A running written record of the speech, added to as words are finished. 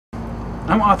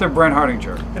I'm author Brent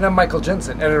Hartinger. And I'm Michael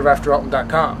Jensen, editor of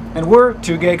AfterAlton.com. And we're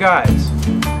two gay guys.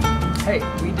 Hey,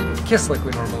 we didn't kiss like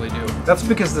we normally do. That's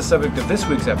because the subject of this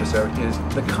week's episode is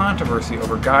the controversy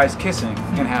over guys kissing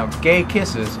and how gay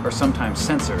kisses are sometimes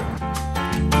censored.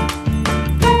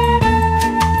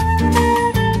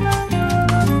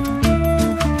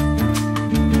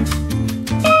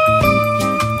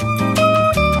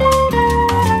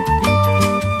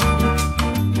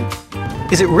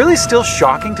 Is it really still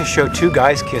shocking to show two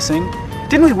guys kissing?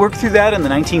 Didn't we work through that in the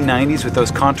 1990s with those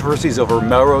controversies over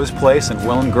Melrose Place and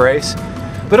Will and Grace?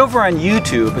 But over on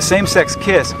YouTube, a same-sex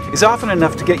kiss is often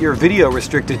enough to get your video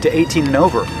restricted to 18 and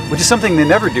over, which is something they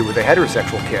never do with a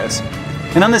heterosexual kiss.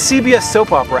 And on the CBS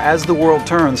soap opera As the World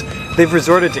Turns, they've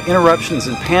resorted to interruptions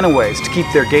and panaways to keep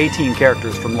their gay teen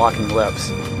characters from locking lips.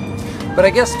 But I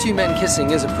guess two men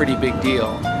kissing is a pretty big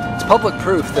deal. It's public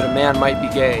proof that a man might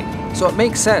be gay. So it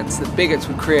makes sense that bigots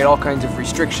would create all kinds of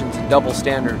restrictions and double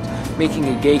standards, making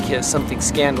a gay kiss something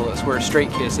scandalous where a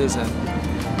straight kiss isn't.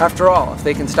 After all, if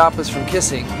they can stop us from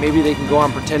kissing, maybe they can go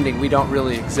on pretending we don't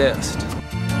really exist.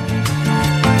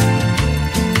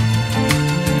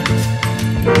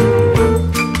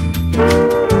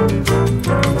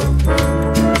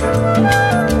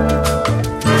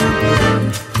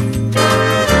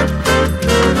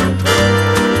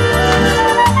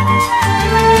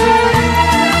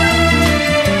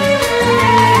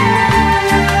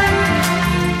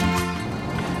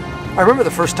 I remember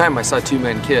the first time I saw two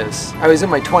men kiss. I was in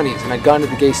my 20s and I'd gone to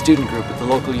the gay student group at the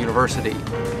local university.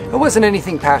 It wasn't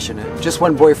anything passionate, just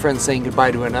one boyfriend saying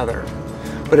goodbye to another.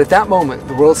 But at that moment,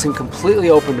 the world seemed completely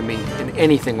open to me and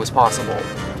anything was possible.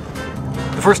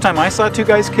 The first time I saw two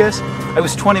guys kiss, I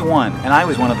was 21 and I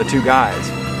was one of the two guys.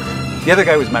 The other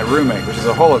guy was my roommate, which is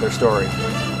a whole other story.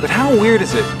 But how weird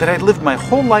is it that I'd lived my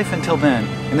whole life until then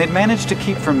and they'd managed to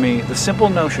keep from me the simple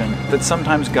notion that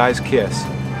sometimes guys kiss.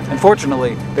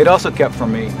 Unfortunately, they'd also kept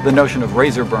from me the notion of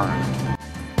razor burn.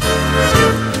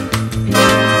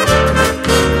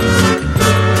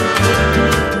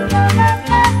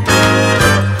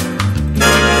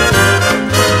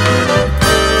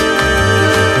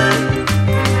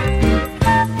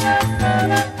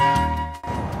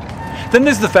 Then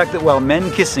there's the fact that while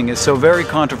men kissing is so very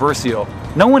controversial,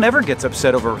 no one ever gets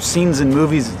upset over scenes in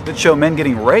movies that show men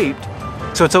getting raped.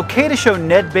 So it's okay to show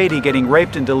Ned Beatty getting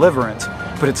raped in Deliverance,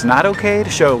 but it's not okay to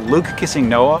show Luke kissing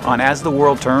Noah on As the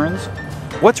World Turns?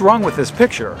 What's wrong with this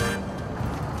picture?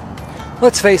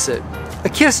 Let's face it, a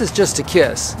kiss is just a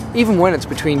kiss, even when it's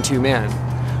between two men.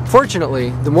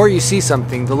 Fortunately, the more you see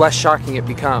something, the less shocking it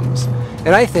becomes.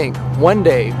 And I think, one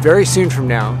day, very soon from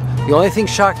now, the only thing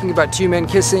shocking about two men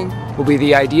kissing will be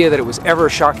the idea that it was ever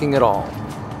shocking at all.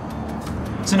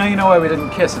 So now you know why we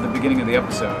didn't kiss at the beginning of the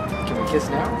episode. Can we kiss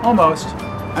now? Almost.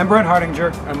 I'm Brent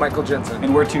Hartinger. I'm Michael Jensen.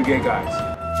 And we're two gay guys.